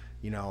first,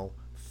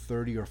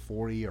 30 or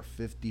 40 or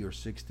 50 or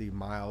 60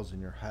 miles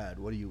in your head.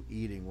 What are you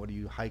eating? What are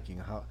you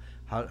hiking?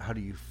 How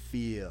do you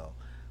feel?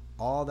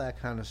 All that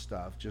kind of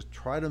stuff. Just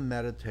try to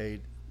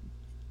meditate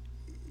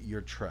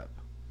your trip.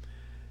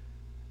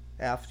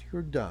 After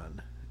you're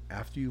done,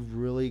 after you've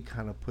really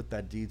kind of put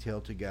that detail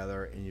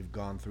together and you've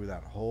gone through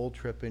that whole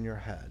trip in your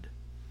head,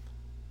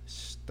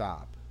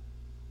 stop.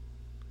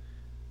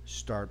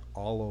 Start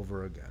all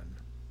over again.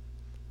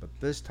 But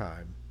this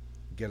time,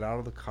 get out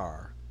of the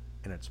car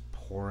and it's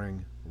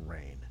pouring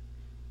rain.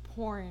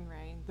 Pouring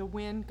rain. The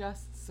wind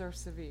gusts are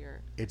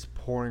severe. It's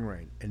pouring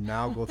rain. And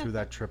now go through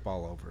that trip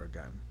all over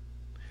again.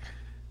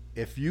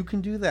 If you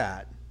can do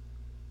that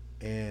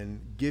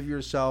and give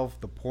yourself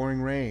the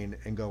pouring rain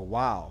and go,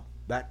 wow,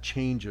 that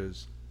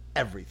changes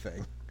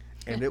everything.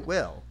 And it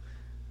will.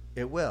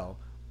 It will.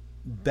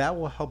 That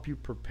will help you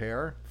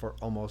prepare for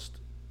almost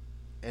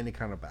any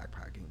kind of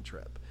backpacking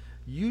trip.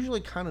 You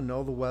usually kind of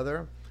know the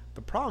weather.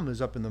 The problem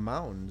is up in the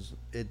mountains,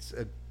 it's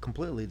a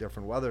completely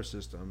different weather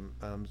system,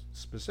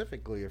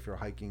 specifically if you're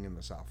hiking in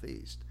the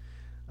southeast,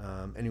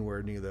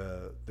 anywhere near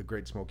the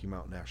Great Smoky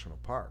Mountain National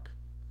Park.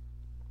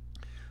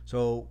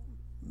 So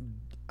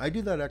I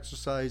do that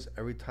exercise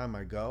every time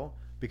I go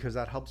because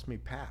that helps me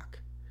pack.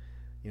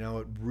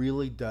 It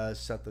really does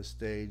set the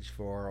stage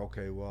for,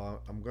 okay,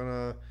 well, I'm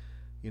gonna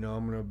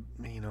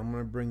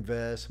bring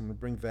this, I'm gonna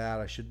bring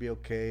that. I should be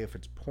okay. If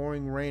it's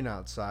pouring rain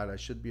outside, I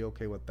should be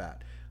okay with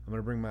that.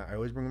 I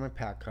always bring my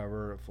pack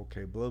cover. If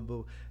okay, blah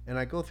blah, and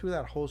I go through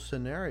that whole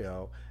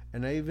scenario,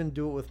 and I even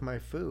do it with my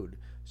food.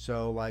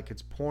 So like,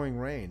 it's pouring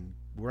rain.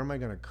 Where am I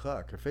gonna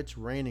cook? If it's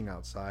raining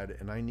outside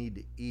and I need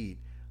to eat,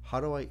 how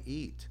do I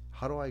eat?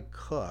 How do I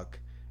cook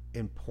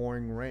in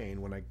pouring rain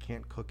when I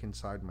can't cook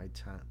inside my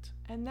tent?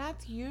 And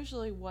that's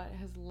usually what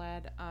has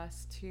led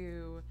us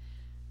to,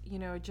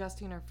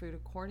 adjusting our food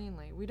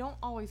accordingly. We don't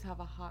always have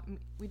a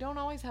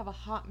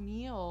hot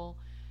meal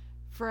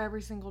for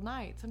every single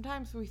night.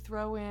 Sometimes we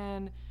throw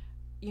in,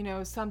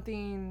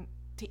 something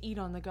to eat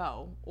on the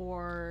go,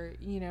 or,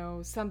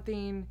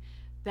 something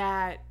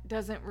that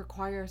doesn't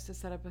require us to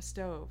set up a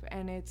stove.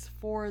 And it's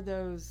for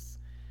those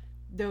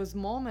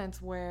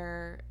moments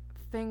where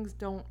things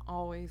don't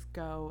always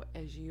go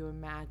as you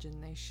imagine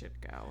they should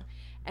go.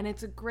 And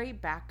it's a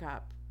great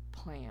backup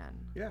plan.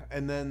 Yeah,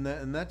 and then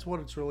and that's what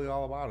it's really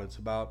all about. It's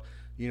about,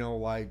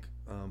 like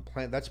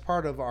plan. That's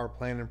part of our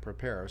plan and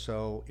prepare.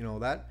 So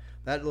that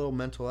little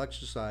mental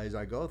exercise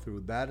I go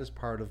through, that is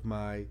part of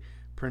my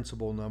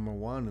principle number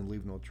one and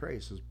leave no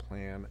trace, is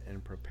plan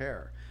and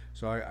prepare.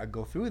 So I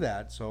go through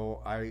that.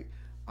 So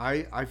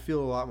I feel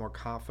a lot more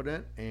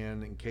confident.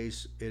 And in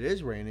case it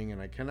is raining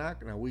and I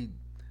cannot, we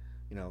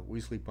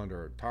sleep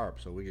under a tarp,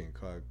 so we can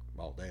cook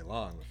all day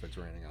long if it's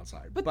raining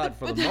outside. But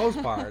for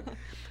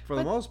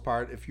the most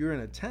part, if you're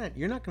in a tent,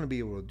 you're not going to be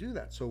able to do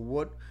that. So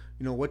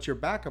what's your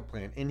backup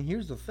plan? And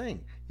here's the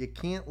thing: you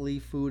can't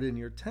leave food in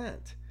your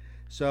tent.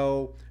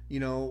 So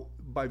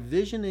by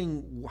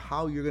visioning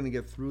how you're going to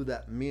get through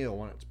that meal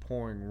when it's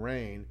pouring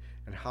rain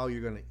and how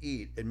you're going to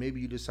eat, and maybe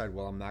you decide,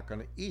 well, I'm not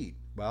going to eat.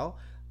 Well,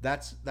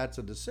 that's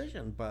a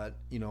decision. But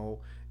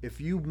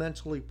if you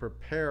mentally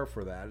prepare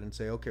for that and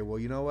say, okay, well,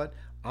 you know what?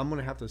 I'm going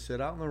to have to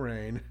sit out in the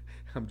rain.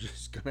 I'm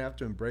just going to have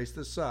to embrace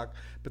the suck.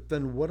 But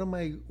then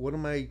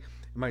am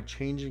I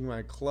changing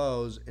my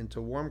clothes into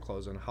warm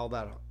clothes, and how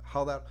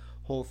that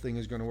whole thing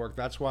is going to work?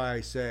 That's why I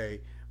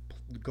say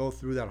go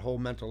through that whole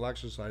mental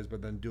exercise,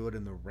 but then do it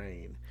in the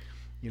rain.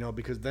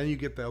 Because then you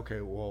get I'm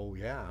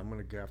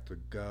going to have to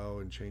go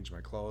and change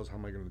my clothes. How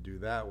am I going to do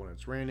that when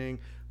it's raining?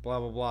 Blah,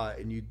 blah, blah.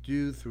 And you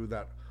do through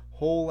that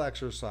whole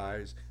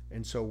exercise.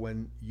 And so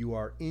when you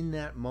are in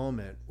that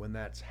moment, when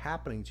that's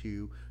happening to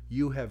you,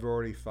 you have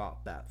already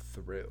thought that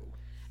through.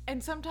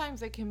 And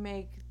sometimes it can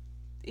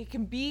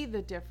be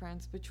the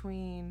difference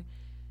between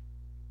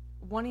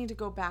wanting to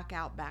go back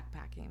out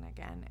backpacking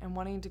again and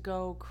wanting to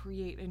go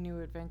create a new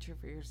adventure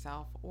for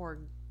yourself, or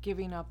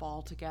giving up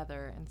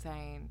altogether and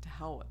saying, to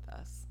hell with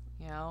this.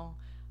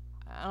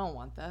 I don't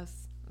want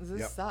this.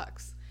 This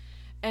sucks.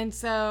 And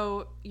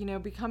so,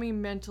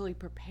 becoming mentally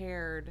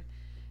prepared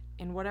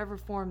in whatever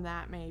form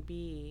that may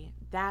be,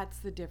 that's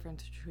the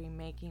difference between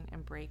making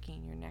and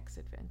breaking your next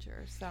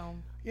adventure. So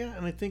yeah,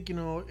 and I think I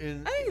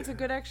think it's a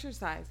good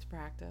exercise to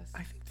practice.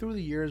 I think through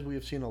the years we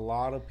have seen a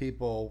lot of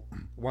people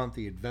want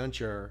the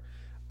adventure,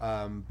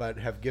 but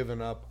have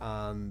given up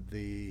on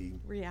the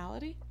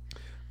reality.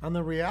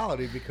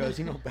 Because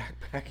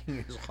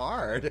backpacking is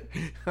hard.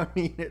 I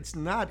mean, it's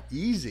not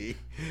easy.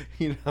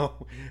 I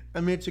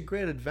mean, it's a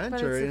great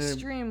adventure. But it's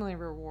extremely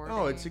rewarding.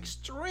 Oh, it's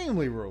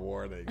extremely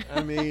rewarding.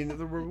 I mean,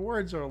 the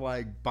rewards are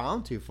like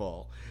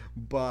bountiful.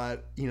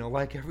 But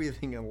like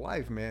everything in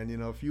life, man,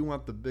 if you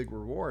want the big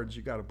rewards,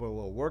 you got to put a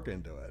little work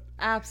into it.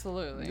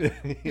 Absolutely.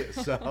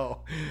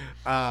 So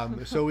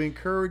we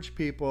encourage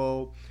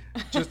people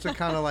just to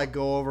kind of like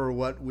go over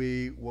what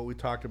we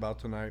talked about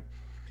tonight.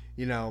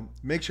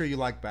 Make sure you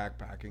like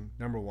backpacking.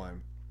 Number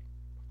one,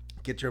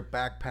 get your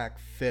backpack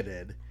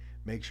fitted.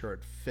 Make sure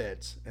it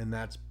fits, and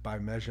that's by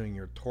measuring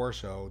your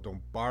torso.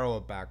 Don't borrow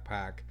a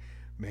backpack.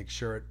 Make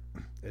sure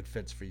it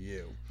fits for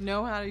you.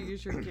 Know how to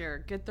use your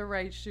gear. Get the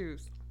right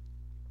shoes.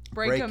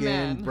 Break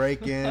in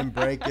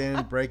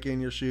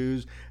your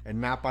shoes,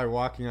 and not by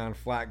walking on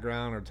flat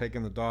ground or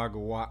taking the dog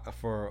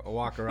for a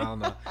walk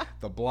around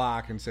the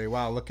block and say,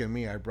 wow, look at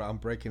me, I'm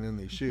breaking in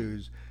these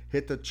shoes.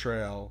 Hit the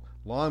trail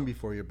long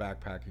before your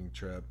backpacking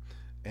trip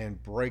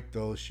and break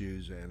those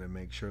shoes in and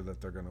make sure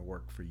that they're going to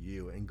work for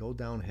you, and go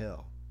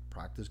downhill.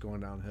 Practice going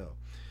downhill.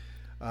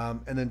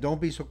 And then don't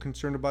be so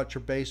concerned about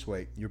your base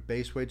weight. Your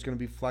base weight's going to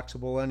be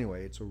flexible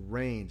anyway. It's a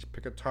range.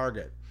 Pick a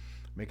target.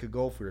 Make a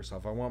goal for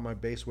yourself. I want my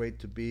base weight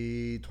to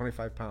be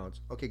 25 pounds.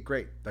 Okay,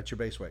 great. That's your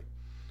base weight.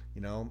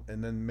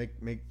 And then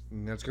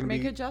that's going to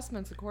make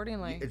adjustments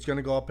accordingly. It's going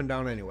to go up and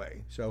down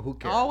anyway. So who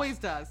cares? Always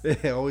does.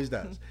 It always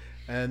does.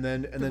 And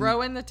then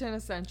throw in the 10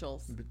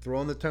 essentials. Throw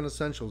in the 10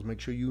 essentials.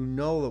 Make sure you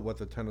know what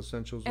the 10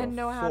 essentials are and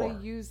know for. how to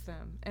use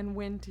them and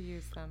when to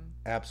use them.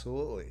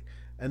 Absolutely.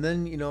 And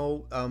then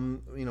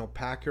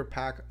pack your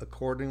pack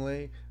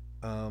accordingly.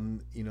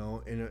 And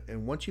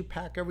once you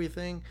pack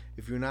everything,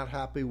 if you're not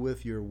happy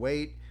with your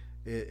weight,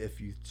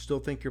 if you still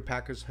think your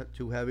pack is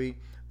too heavy,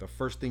 the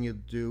first thing you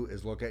do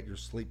is look at your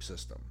sleep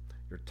system,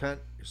 your tent,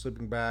 your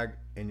sleeping bag,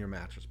 and your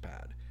mattress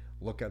pad.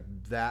 Look at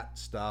that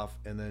stuff,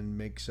 and then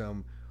make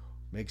some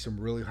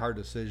really hard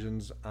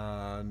decisions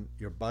on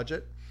your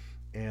budget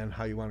and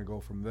how you want to go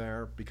from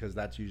there, because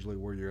that's usually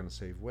where you're going to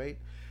save weight.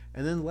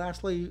 And then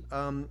lastly,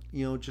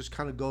 just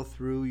kind of go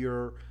through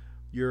your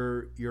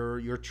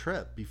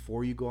trip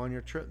before you go on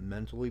your trip.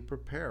 Mentally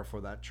prepare for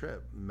that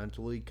trip.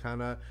 Mentally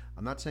I'm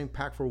not saying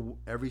pack for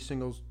every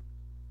single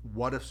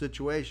what if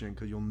situation,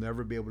 because you'll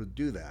never be able to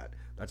do that.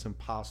 That's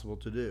impossible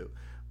to do.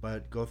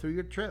 But go through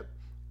your trip.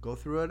 Go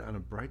through it on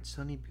a bright,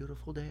 sunny,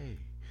 beautiful day.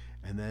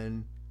 And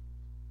then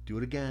do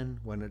it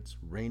again when it's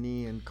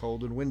rainy and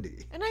cold and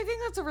windy. And I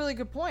think that's a really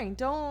good point.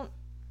 Don't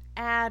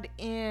add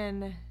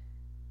in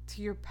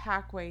to your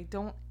pack weight.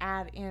 Don't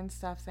add in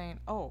stuff saying,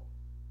 oh,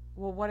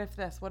 well, what if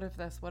this? What if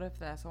this? What if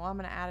this? Well, I'm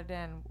going to add it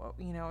in. Well,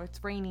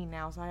 it's raining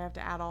now, so I have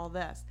to add all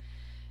this.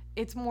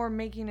 It's more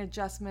making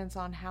adjustments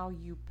on how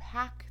you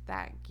pack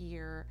that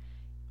gear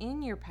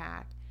in your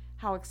pack,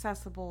 how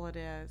accessible it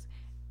is,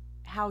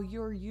 how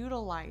you're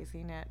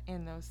utilizing it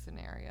in those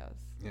scenarios.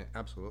 Yeah,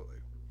 absolutely.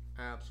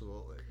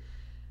 Absolutely.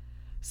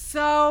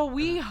 So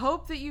we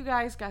hope that you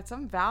guys got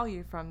some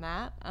value from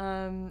that.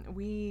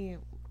 We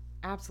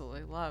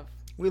absolutely love.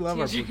 We love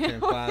our teaching. boot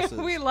camp classes.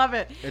 We love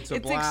it. It's a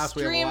blast.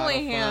 We have a lot of extremely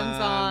fun,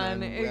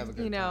 hands-on. and we have a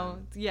good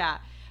time. Yeah.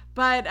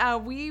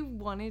 But we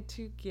wanted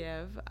to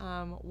give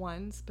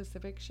one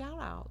specific shout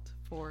out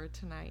for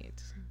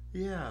tonight.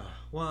 Yeah.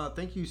 Well,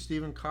 thank you,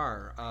 Stephen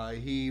Carr.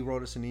 He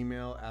wrote us an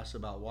email, asked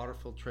about water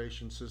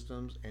filtration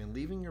systems and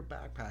leaving your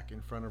backpack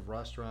in front of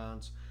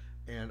restaurants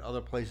and other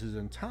places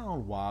in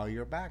town while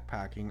you're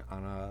backpacking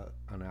on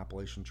an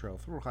Appalachian Trail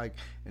through hike.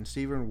 And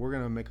Stephen, we're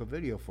going to make a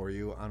video for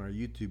you on our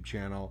YouTube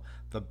channel,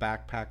 The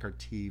Backpacker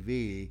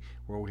TV,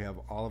 where we have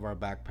all of our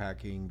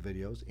backpacking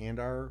videos and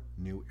our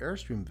new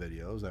Airstream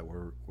videos that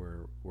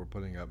we're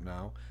putting up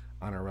now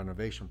on our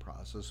renovation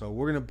process. So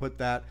we're going to put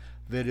that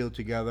video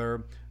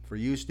together for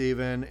you,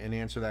 Stephen, and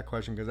answer that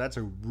question, because that's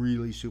a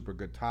really super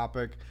good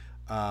topic.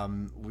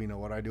 We know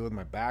what I do with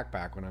my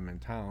backpack when I'm in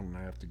town and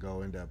I have to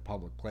go into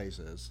public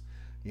places.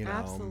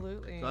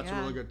 Absolutely. So that's a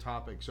really good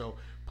topic. So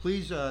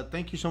please,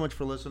 thank you so much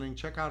for listening.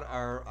 Check out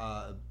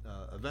our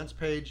events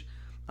page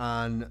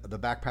on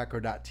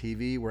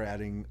thebackpacker.tv. We're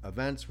adding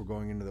events. We're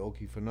going into the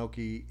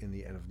Okefenokee in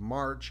the end of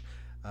March.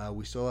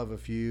 We still have a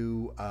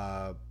few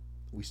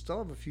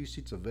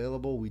seats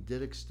available. We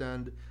did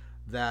extend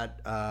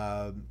that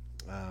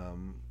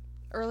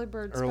early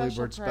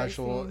bird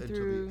special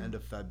until the end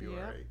of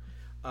February.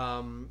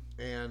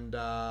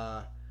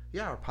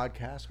 Yep. Our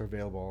podcasts are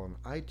available on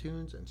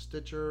iTunes and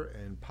Stitcher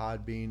and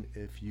Podbean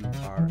if you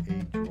are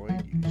a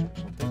Droid user.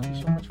 So thank you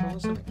so much for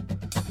listening.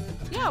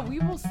 Yeah, we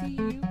will see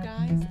you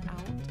guys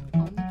out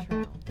on